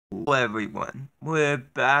Hello everyone, we're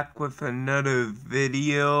back with another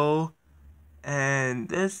video, and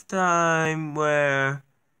this time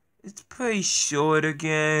it's pretty short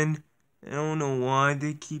again. I don't know why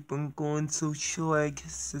they keep on going so short. I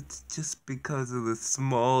guess it's just because of the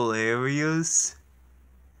small areas.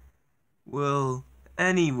 Well,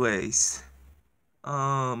 anyways,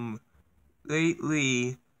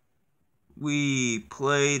 lately we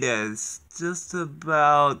played as just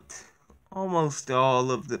about almost all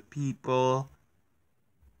of the people.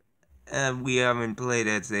 And we haven't played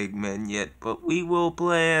as Eggman yet, but we will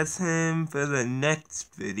play as him for the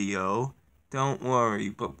next video. Don't worry,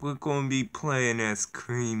 but we're going to be playing as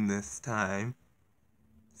Cream this time.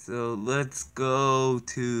 So let's go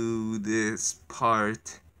to this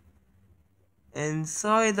part. And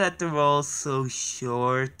sorry that they're all so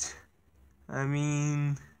short. I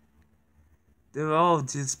mean, they're all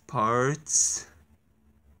just parts.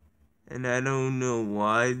 And I don't know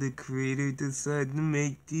why the creator decided to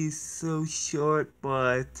make these so short,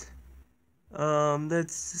 but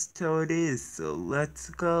that's just how it is, so let's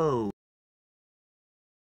go.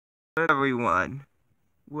 Everyone,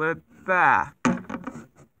 we're back.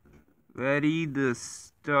 Ready to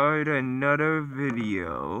start another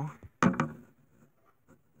video.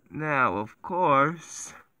 Now, of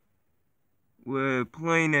course, we're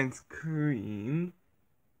playing as Cream.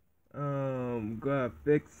 Gotta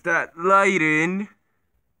fix that lighting.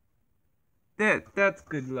 That's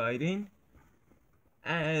good lighting.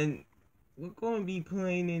 And we're going to be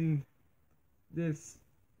playing in this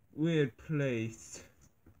weird place.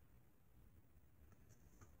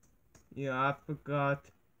 Yeah, I forgot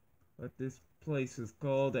what this place is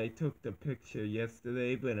called. I took the picture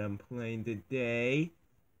yesterday, but I'm playing today.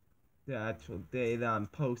 The actual day that I'm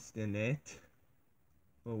posting it.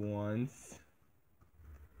 For once.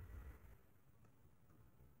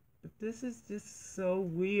 But this is just so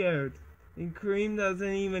weird. And Cream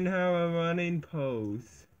doesn't even have a running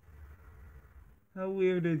pose. How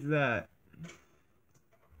weird is that?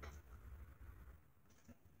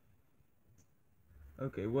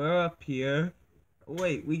 Okay, we're up here.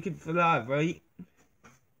 Wait, we can fly, right?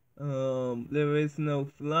 There is no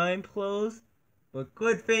flying clothes. But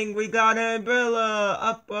good thing we got an umbrella!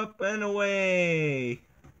 Up, up, and away!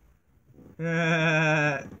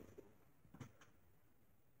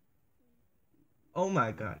 Oh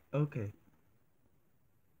my god, okay.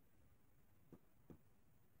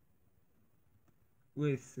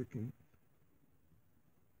 Wait a second.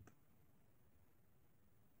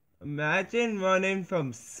 Imagine running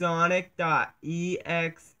from Sonic.exe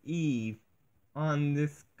on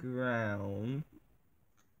this ground.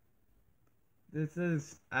 This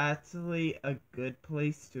is actually a good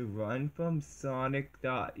place to run from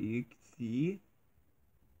Sonic.exe.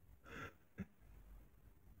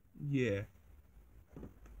 Yeah.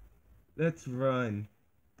 Let's run.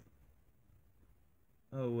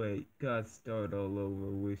 Oh wait, gotta start all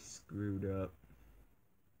over. We're screwed up.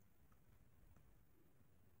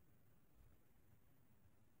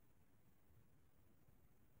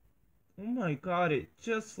 Oh my god, it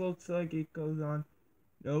just looks like it goes on.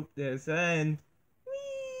 Nope, there's an.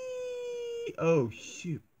 Whee! Oh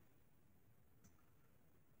shoot.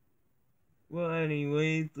 Well,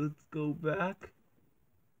 anyways, let's go back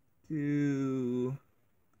to.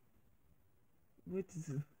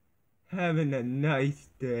 What's having a nice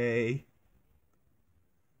day.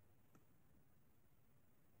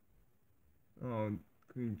 Oh,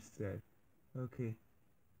 Cream said. Okay.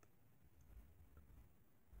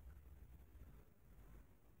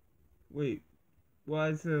 Wait, why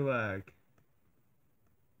is there lag?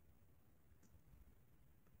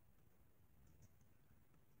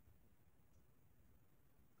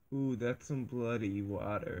 Ooh, that's some bloody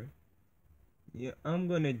water. Yeah, I'm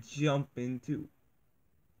gonna jump into.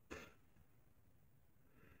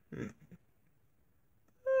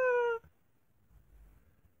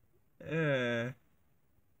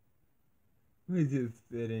 We're just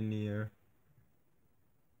sitting here.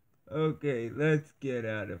 Okay, let's get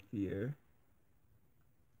out of here.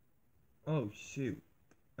 Oh shoot,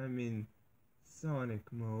 I'm in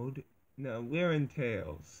Sonic mode. No, we're in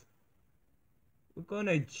Tails. We're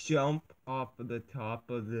gonna jump off of the top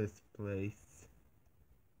of this place.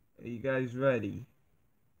 Are you guys ready?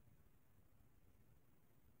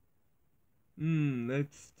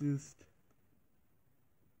 Let's just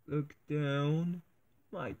look down.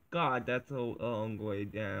 My god, that's a long way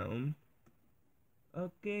down.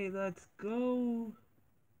 Okay, let's go.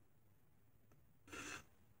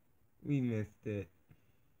 We missed it.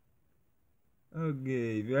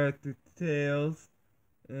 Okay, back to Tails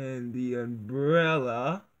and the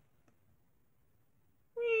umbrella.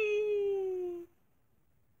 Whee!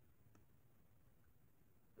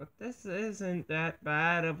 But this isn't that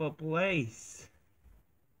bad of a place.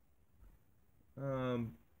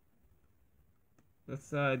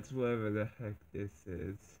 Besides whatever the heck this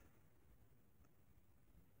is.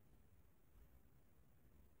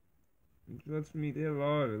 And trust me, there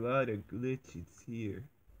are a lot of glitches here.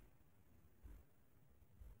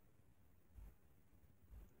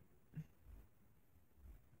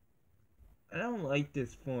 I don't like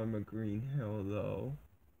this form of green hell though.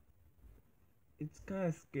 It's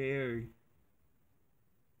kinda scary.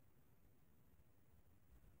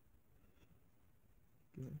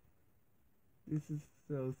 This is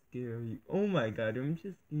so scary. Oh my god, I'm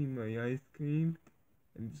just eating my ice cream.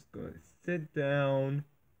 I'm just gonna sit down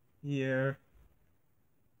here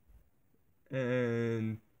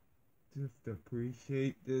and just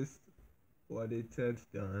appreciate this, what it has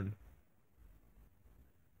done.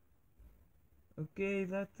 Okay,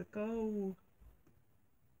 let's go.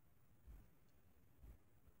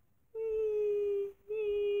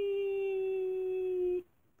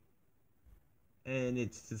 And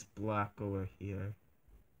it's just black over here.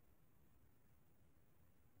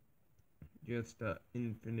 Just an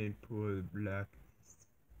infinite pool of blackness.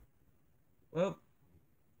 Well,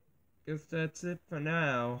 guess that's it for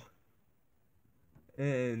now.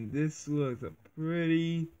 And this was a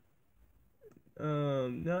pretty,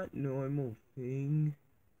 not normal thing.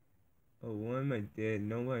 Oh, why am I dead?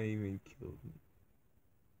 Nobody even killed me.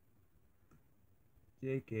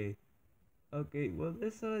 JK. Okay, well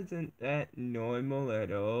this wasn't that normal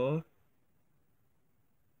at all.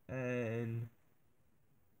 And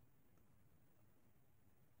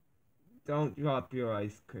don't drop your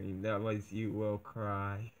ice cream, that was You Will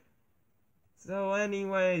Cry. So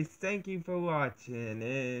anyways, thank you for watching,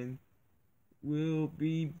 and we'll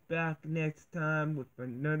be back next time with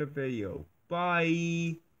another video.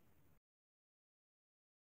 Bye!